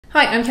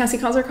Hi, I'm Cassie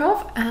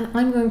Kozyrkov, and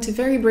I'm going to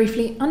very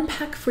briefly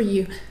unpack for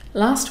you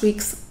last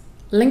week's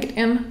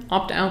LinkedIn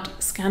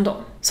opt-out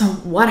scandal. So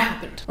what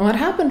happened? What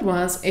happened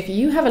was, if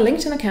you have a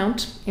LinkedIn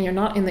account and you're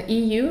not in the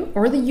EU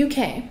or the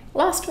UK,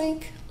 last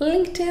week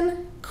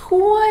LinkedIn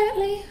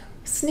quietly,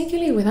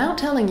 sneakily, without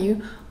telling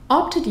you,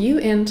 opted you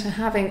into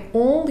having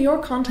all your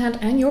content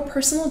and your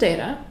personal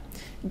data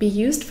be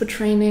used for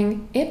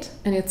training it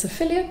and its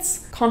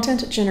affiliates'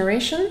 content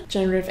generation,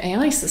 generative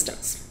AI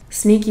systems.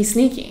 Sneaky,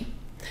 sneaky.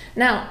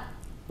 Now,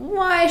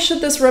 why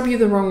should this rub you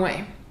the wrong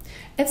way?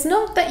 It's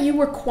not that you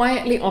were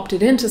quietly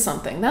opted into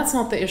something. That's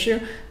not the issue.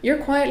 You're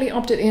quietly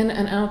opted in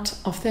and out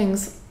of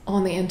things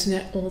on the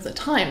internet all the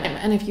time.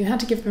 And if you had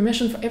to give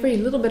permission for every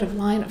little bit of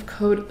line of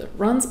code that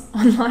runs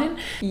online,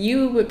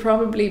 you would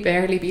probably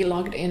barely be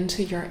logged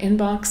into your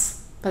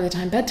inbox by the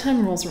time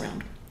bedtime rolls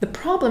around. The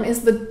problem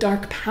is the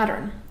dark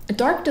pattern. A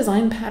dark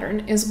design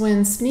pattern is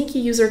when sneaky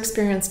user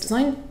experience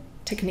design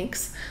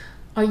techniques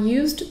are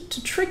used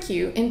to trick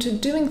you into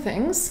doing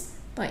things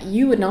that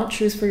you would not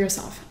choose for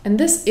yourself. And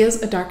this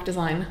is a dark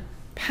design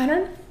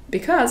pattern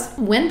because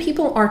when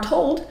people are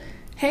told,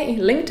 hey,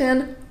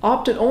 LinkedIn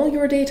opted all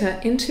your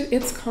data into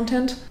its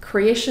content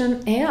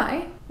creation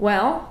AI,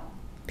 well,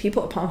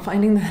 people, upon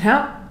finding that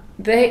out,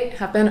 they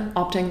have been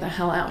opting the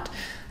hell out.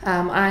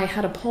 I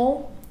had a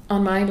poll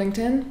on my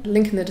LinkedIn,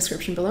 link in the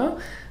description below,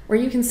 where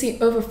you can see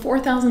over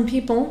 4,000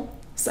 people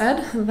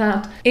said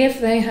that if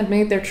they had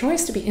made their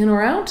choice to be in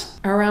or out,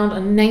 around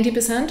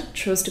 90%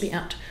 chose to be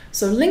out.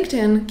 So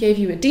LinkedIn gave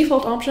you a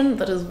default option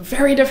that is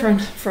very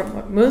different from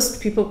what most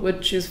people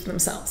would choose for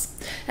themselves.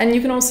 And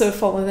you can also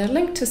follow their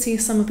link to see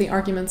some of the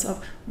arguments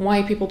of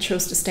why people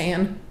chose to stay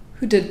in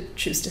who did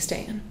choose to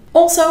stay in.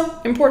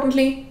 Also,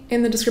 importantly,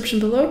 in the description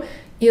below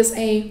is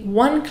a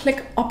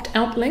one-click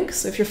opt-out link.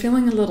 So if you're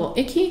feeling a little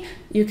icky,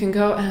 you can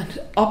go and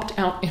opt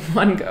out in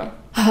one go.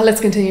 Let's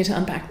continue to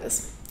unpack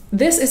this.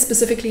 This is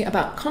specifically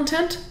about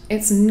content.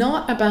 It's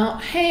not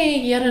about, hey,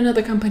 yet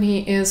another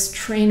company is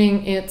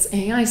training its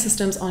AI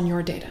systems on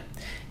your data.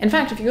 In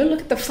fact, if you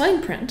look at the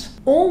fine print,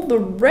 all the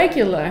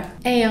regular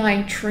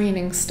AI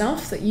training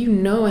stuff that you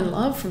know and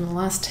love from the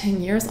last 10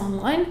 years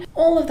online,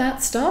 all of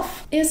that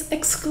stuff is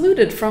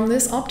excluded from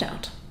this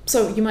opt-out.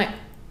 So you might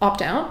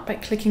opt out by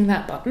clicking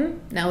that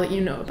button. Now that you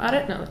know about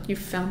it, now that you've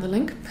found the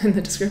link in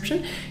the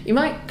description, you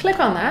might click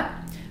on that,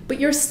 but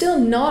you're still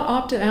not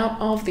opted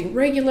out of the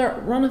regular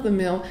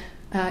run-of-the-mill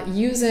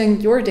using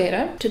your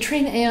data to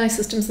train AI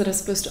systems that are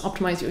supposed to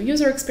optimize your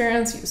user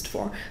experience, used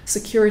for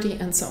security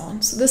and so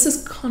on. So this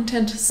is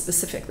content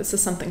specific. This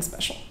is something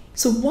special.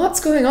 So what's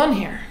going on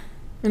here?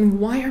 And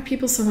why are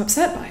people so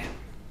upset by it?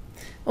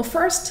 Well,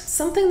 first,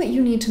 something that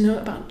you need to know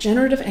about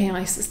generative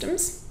AI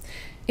systems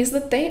is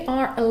that they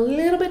are a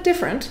little bit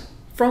different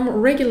from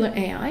regular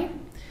AI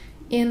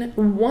in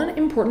one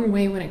important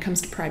way when it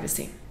comes to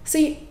privacy.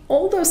 See,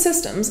 all those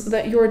systems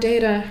that your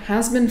data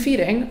has been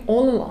feeding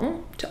all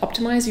along to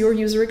optimize your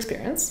user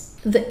experience,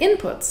 the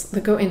inputs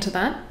that go into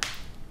that,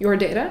 your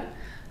data,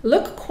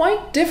 look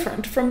quite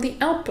different from the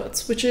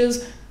outputs, which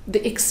is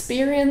the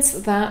experience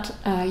that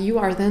you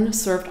are then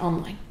served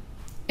online.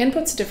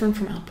 Inputs different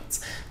from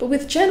outputs. But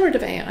with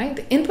generative AI,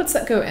 the inputs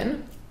that go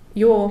in,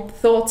 your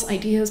thoughts,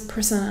 ideas,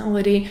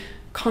 personality,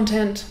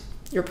 content,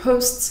 your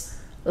posts,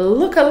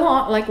 look a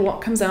lot like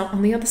what comes out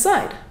on the other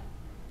side.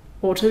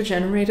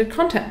 Auto-generated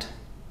content.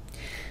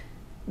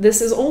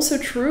 This is also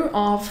true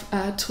of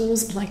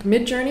tools like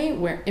Midjourney,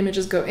 where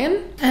images go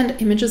in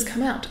and images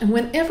come out. And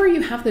whenever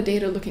you have the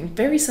data looking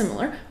very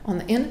similar on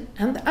the in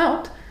and the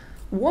out,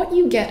 what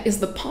you get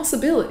is the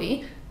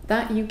possibility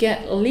that you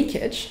get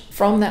leakage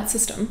from that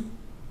system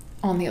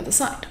on the other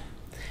side.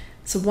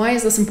 So why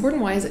is this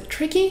important? Why is it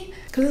tricky?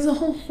 Because there's a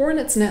whole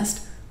hornet's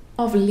nest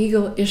of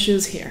legal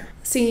issues here.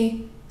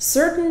 See,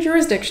 certain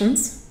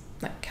jurisdictions,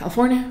 like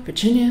California,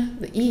 Virginia,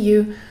 the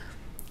EU,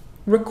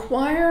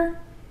 require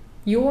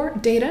your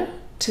data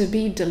to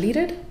be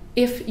deleted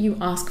if you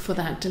ask for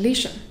that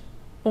deletion.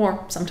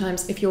 Or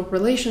sometimes if your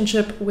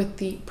relationship with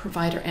the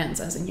provider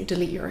ends, as in you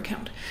delete your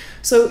account.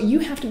 So you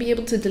have to be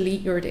able to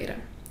delete your data.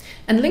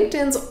 And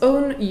LinkedIn's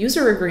own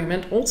user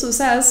agreement also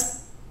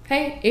says,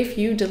 hey, if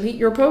you delete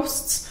your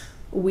posts,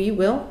 we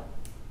will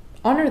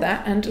honor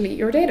that and delete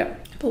your data.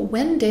 But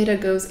when data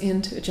goes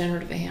into a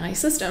generative AI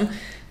system,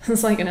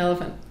 it's like an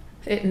elephant.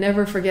 It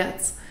never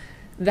forgets.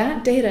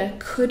 That data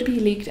could be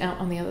leaked out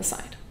on the other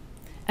side.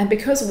 And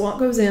because what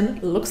goes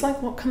in looks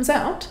like what comes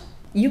out,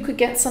 you could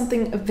get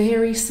something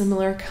very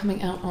similar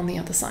coming out on the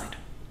other side.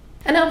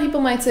 And now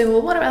people might say,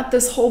 well, what about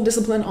this whole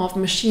discipline of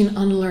machine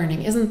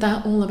unlearning? Isn't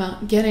that all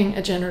about getting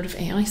a generative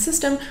AI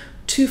system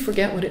to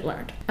forget what it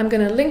learned? I'm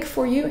going to link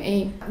for you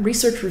a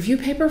research review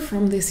paper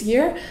from this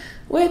year,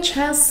 which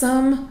has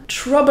some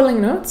troubling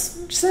notes,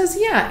 which says,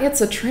 yeah,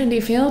 it's a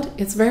trendy field.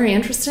 It's very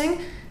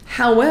interesting.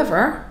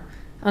 However,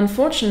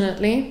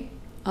 unfortunately,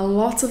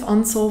 lots of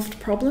unsolved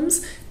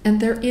problems,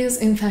 and there is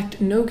in fact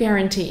no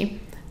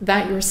guarantee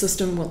that your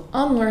system will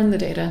unlearn the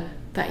data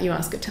that you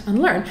ask it to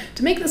unlearn.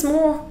 To make this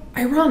more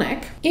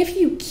ironic, if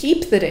you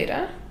keep the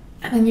data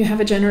and then you have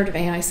a generative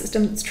AI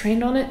system that's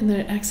trained on it, and then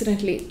it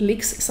accidentally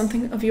leaks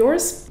something of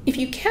yours. If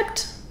you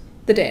kept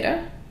the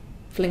data,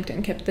 if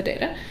LinkedIn kept the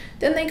data,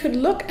 then they could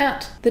look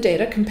at the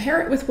data, compare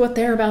it with what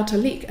they're about to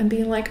leak, and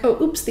be like,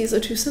 oh, oops, these are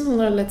too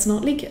similar, let's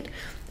not leak it.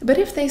 But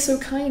if they so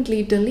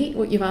kindly delete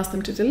what you've asked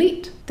them to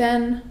delete,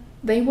 then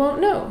they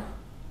won't know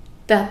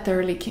that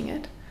they're leaking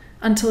it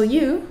until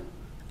you,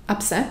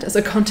 upset as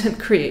a content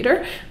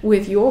creator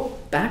with your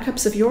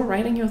backups of your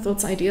writing, your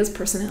thoughts, ideas,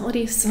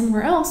 personality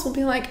somewhere else, will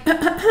be like,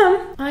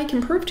 I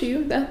can prove to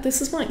you that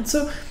this is mine.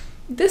 So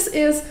this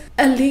is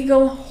a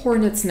legal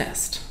hornet's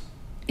nest.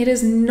 It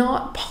is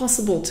not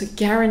possible to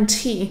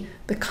guarantee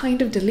the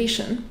kind of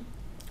deletion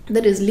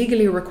that is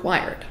legally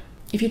required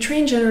if you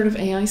train generative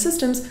AI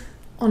systems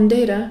on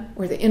data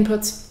where the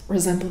inputs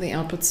resemble the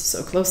outputs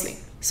so closely.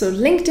 So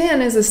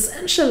LinkedIn is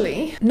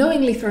essentially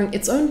knowingly throwing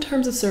its own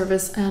terms of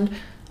service and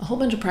a whole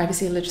bunch of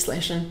privacy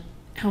legislation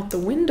out the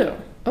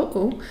window.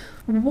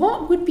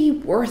 What would be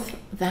worth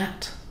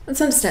that?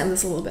 Let's understand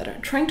this a little better.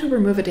 Trying to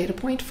remove a data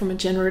point from a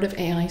generative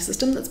AI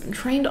system that's been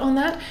trained on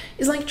that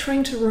is like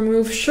trying to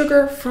remove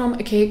sugar from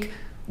a cake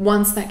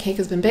once that cake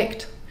has been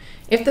baked.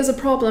 If there's a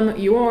problem,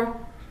 your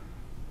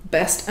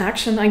best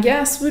action, I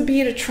guess, would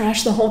be to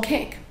trash the whole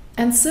cake.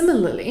 And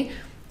similarly,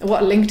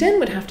 what LinkedIn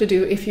would have to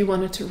do if you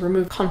wanted to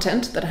remove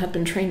content that had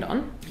been trained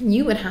on,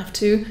 you would have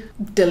to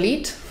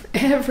delete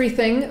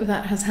everything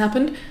that has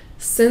happened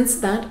since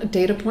that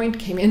data point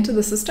came into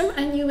the system,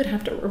 and you would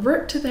have to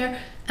revert to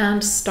there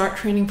and start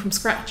training from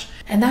scratch.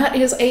 And that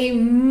is a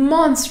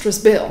monstrous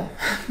bill,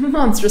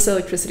 monstrous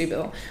electricity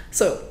bill.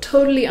 So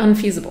totally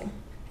unfeasible.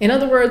 In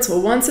other words,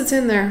 once it's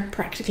in there,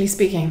 practically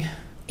speaking,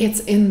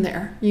 it's in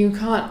there. You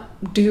can't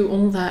do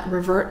all that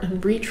revert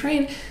and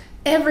retrain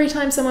every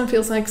time someone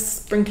feels like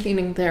spring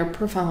cleaning their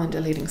profile and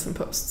deleting some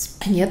posts.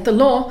 And yet the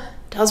law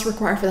does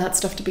require for that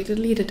stuff to be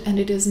deleted, and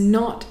it is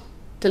not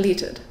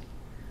deleted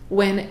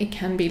when it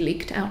can be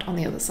leaked out on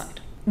the other side.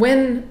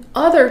 When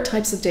other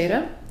types of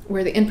data,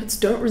 where the inputs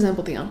don't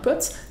resemble the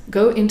outputs,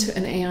 go into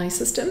an AI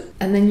system,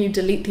 and then you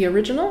delete the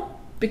original,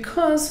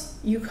 because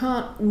you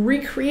can't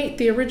recreate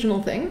the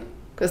original thing,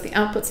 because the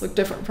outputs look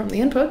different from the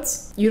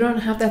inputs, you don't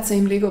have that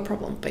same legal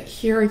problem, but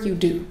here you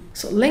do.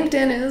 So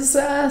LinkedIn is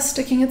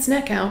sticking its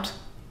neck out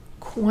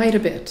quite a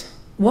bit.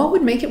 What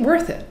would make it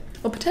worth it?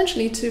 Well,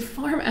 potentially to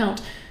farm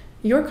out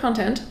your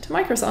content to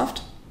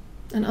Microsoft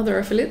and other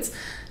affiliates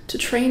to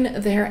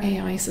train their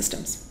AI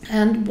systems.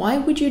 And why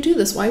would you do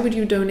this? Why would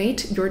you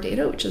donate your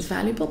data, which is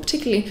valuable,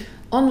 particularly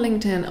on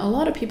LinkedIn? A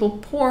lot of people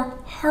pour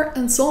heart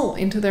and soul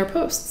into their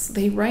posts.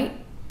 They write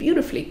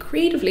beautifully,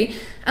 creatively,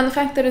 and the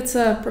fact that it's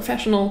a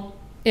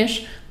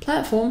professional-ish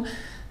platform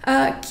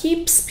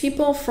keeps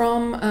people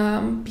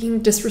from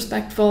being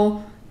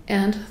disrespectful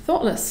and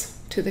thoughtless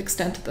to the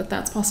extent that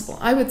that's possible.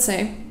 I would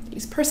say, at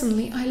least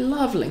personally, I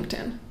love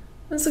LinkedIn.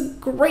 It's a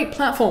great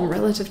platform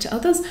relative to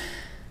others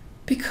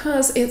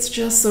because it's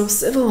just so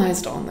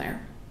civilized on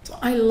there. So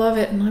I love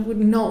it, and I would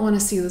not want to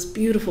see this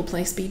beautiful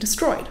place be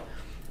destroyed.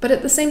 But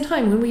at the same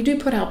time, when we do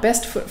put our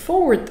best foot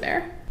forward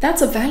there,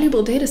 that's a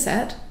valuable data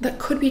set that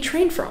could be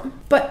trained from.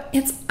 But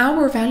it's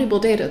our valuable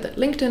data that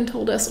LinkedIn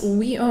told us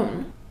we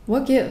own.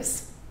 What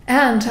gives?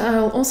 And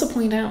I'll also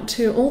point out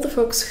to all the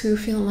folks who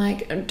feel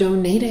like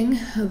donating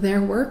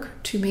their work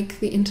to make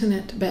the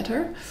internet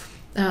better,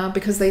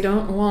 because they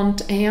don't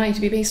want AI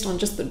to be based on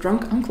just the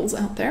drunk uncles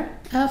out there.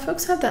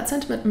 Folks have that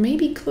sentiment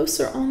maybe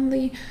closer on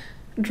the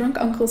drunk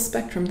uncle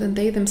spectrum than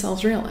they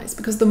themselves realize,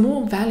 because the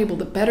more valuable,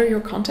 the better your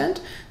content,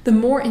 the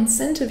more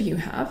incentive you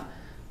have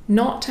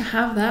not to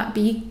have that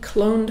be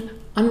cloned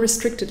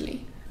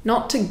unrestrictedly,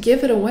 not to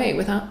give it away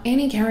without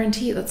any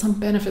guarantee that some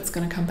benefit's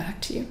going to come back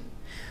to you.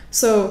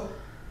 So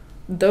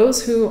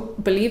those who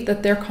believe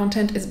that their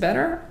content is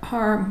better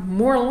are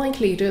more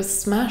likely to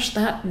smash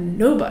that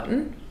no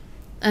button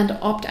and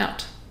opt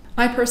out.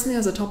 I personally,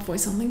 as a top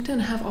voice on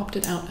LinkedIn, have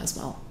opted out as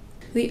well.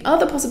 The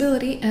other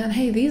possibility, and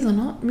hey, these are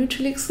not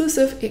mutually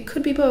exclusive, it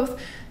could be both,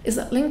 is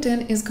that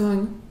LinkedIn is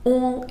going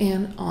all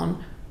in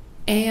on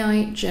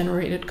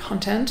AI-generated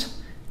content.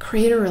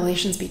 Creator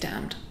relations be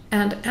damned.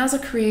 And as a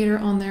creator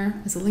on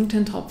there, as a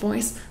LinkedIn top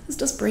voice, this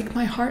does break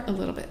my heart a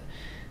little bit.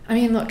 I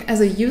mean, look, as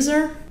a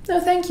user,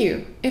 no thank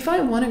you. If I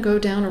want to go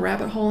down a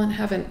rabbit hole and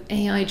have an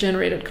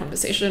AI-generated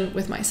conversation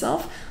with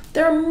myself,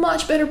 there are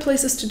much better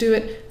places to do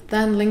it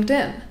than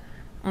LinkedIn.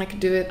 I could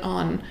do it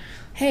on,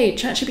 hey,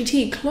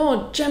 ChatGPT,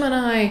 Claude,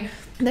 Gemini.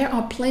 There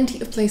are plenty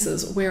of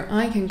places where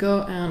I can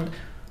go and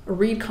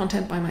read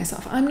content by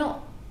myself. I'm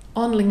not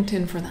on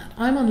LinkedIn for that.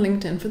 I'm on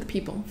LinkedIn for the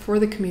people, for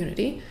the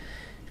community,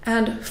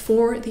 and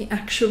for the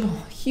actual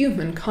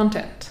human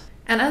content.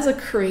 And as a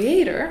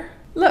creator,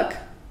 look,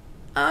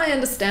 I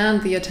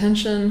understand the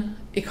attention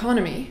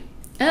economy,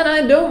 and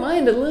I don't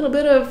mind a little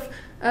bit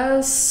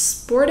of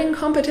sporting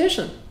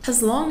competition,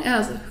 as long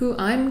as who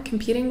I'm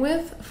competing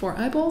with for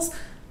eyeballs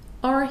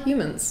are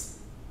humans.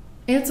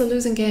 It's a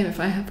losing game if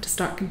I have to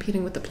start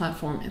competing with the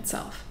platform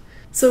itself.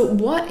 So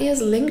what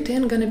is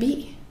LinkedIn going to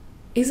be?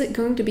 Is it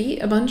going to be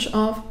a bunch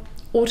of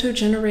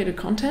auto-generated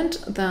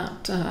content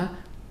that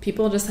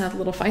people just have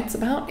little fights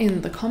about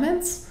in the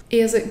comments?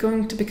 Is it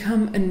going to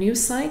become a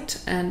news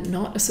site and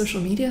not a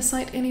social media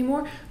site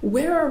anymore?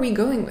 Where are we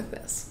going with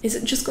this? Is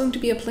it just going to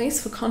be a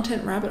place for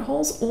content rabbit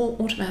holes, all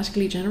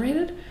automatically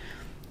generated?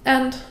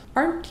 And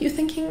aren't you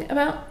thinking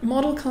about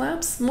model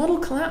collapse? Model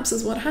collapse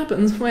is what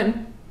happens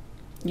when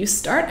you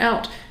start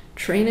out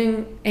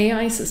training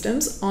AI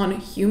systems on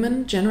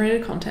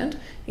human-generated content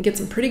and get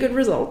some pretty good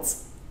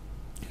results,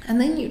 and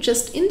then you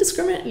just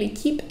indiscriminately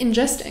keep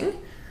ingesting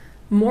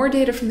more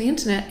data from the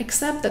internet,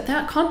 except that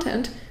that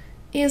content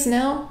is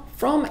now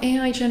from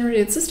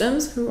AI-generated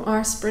systems who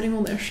are spreading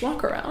all their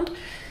schlock around.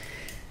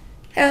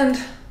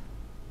 And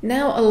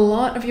now a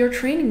lot of your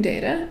training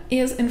data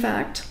is, in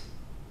fact,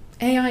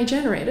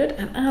 AI-generated,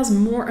 and as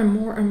more and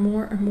more and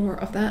more and more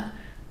of that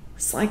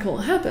cycle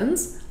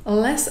happens,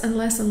 less and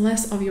less and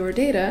less of your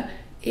data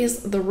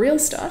is the real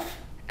stuff,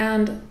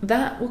 and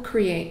that will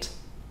create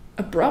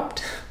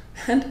abrupt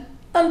and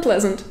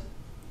unpleasant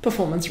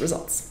performance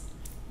results.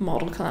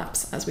 Model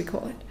collapse, as we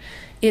call it.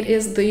 It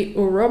is the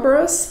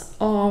Ouroboros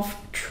of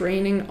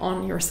training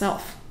on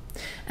yourself.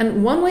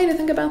 And one way to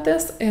think about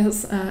this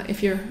is,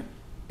 if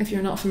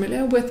you're not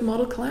familiar with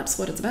model collapse,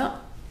 what it's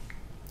about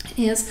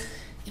is,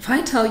 if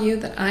I tell you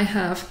that I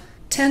have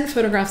 10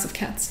 photographs of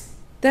cats,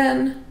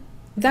 then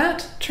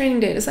that training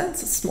data set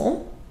is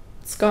small.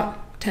 It's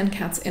got 10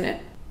 cats in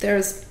it.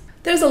 There's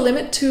a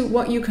limit to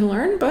what you can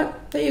learn,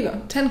 but there you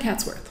go, 10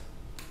 cats worth.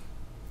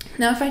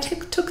 Now, if I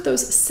took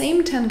those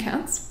same 10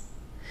 cats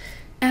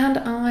and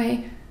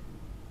I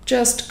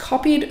just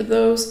copied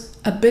those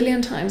a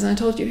billion times and I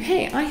told you,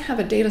 hey, I have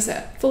a data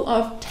set full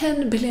of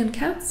 10 billion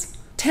cats,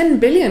 10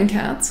 billion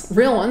cats,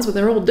 real ones, but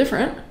they're all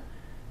different,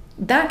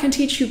 that can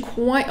teach you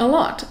quite a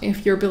lot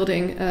if you're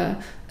building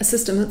a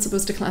system that's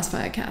supposed to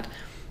classify a cat,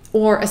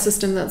 or a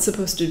system that's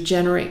supposed to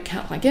generate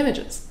cat-like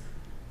images.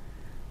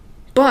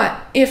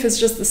 But if it's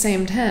just the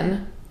same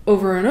 10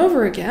 over and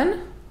over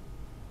again,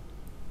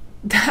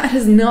 that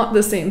is not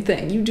the same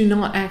thing. You do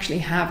not actually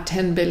have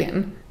 10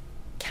 billion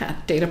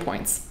cat data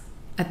points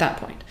at that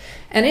point.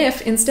 And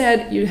if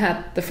instead you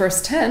had the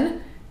first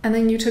 10 and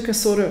then you took a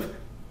sort of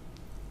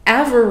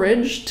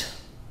averaged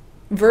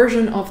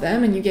version of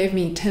them and you gave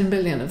me 10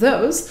 billion of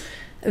those,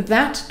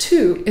 that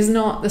too is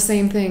not the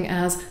same thing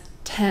as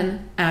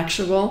 10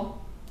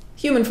 actual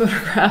human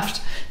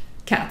photographed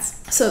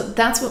cats. So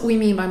that's what we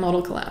mean by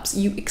model collapse.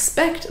 You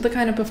expect the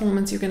kind of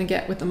performance you're going to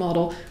get with the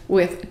model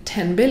with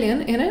 10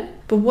 billion in it,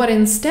 but what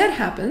instead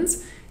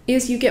happens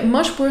is you get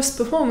much worse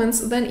performance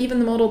than even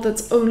the model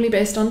that's only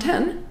based on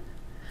 10,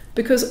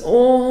 because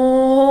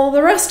all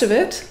the rest of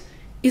it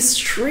is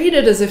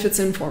treated as if it's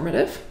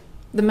informative.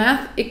 The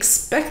math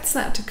expects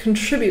that to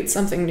contribute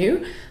something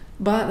new,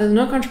 but there's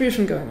no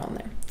contribution going on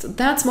there. So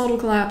that's model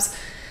collapse.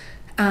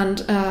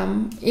 And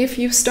if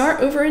you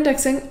start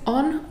over-indexing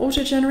on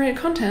auto-generated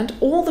content,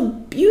 all the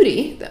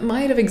beauty that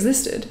might have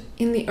existed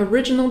in the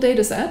original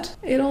data set,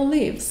 it all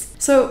leaves.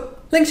 So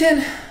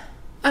LinkedIn,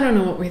 I don't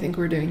know what we think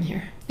we're doing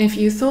here. If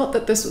you thought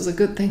that this was a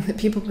good thing that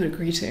people would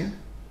agree to,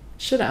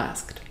 should have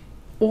asked,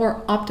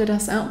 or opted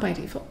us out by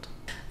default.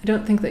 I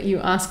don't think that you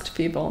asked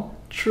people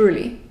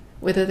truly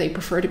whether they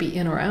prefer to be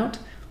in or out,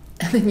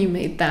 and then you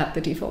made that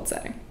the default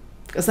setting.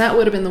 Because that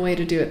would have been the way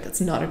to do it.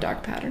 That's not a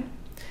dark pattern.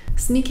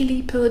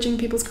 Sneakily pillaging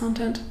people's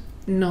content,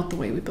 not the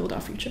way we build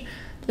our future.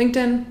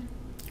 LinkedIn,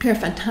 you're a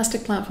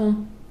fantastic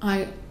platform.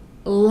 I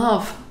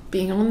love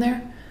being on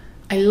there.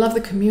 I love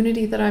the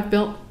community that I've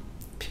built.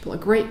 People are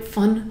great,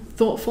 fun,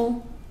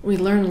 thoughtful. We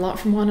learn a lot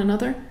from one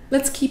another.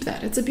 Let's keep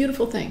that. It's a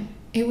beautiful thing.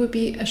 It would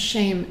be a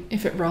shame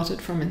if it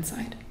rotted from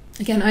inside.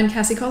 Again, I'm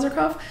Cassie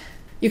Kozyrkov.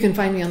 You can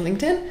find me on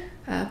LinkedIn.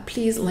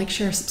 Please like,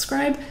 share,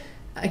 subscribe.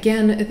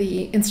 Again,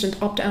 the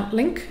instant opt-out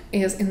link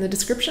is in the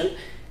description.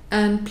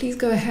 And please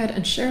go ahead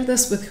and share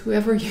this with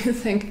whoever you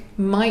think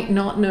might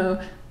not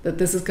know that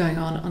this is going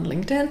on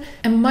LinkedIn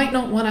and might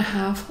not want to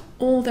have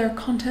all their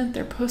content,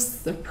 their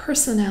posts, their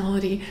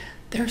personality,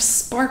 their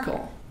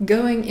sparkle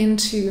going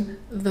into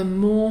the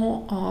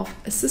maw of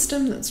a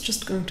system that's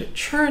just going to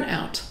churn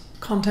out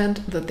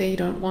content that they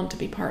don't want to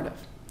be part of.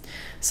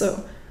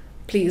 So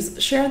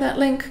please share that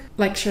link,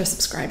 like, share,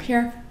 subscribe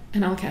here,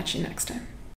 and I'll catch you next time.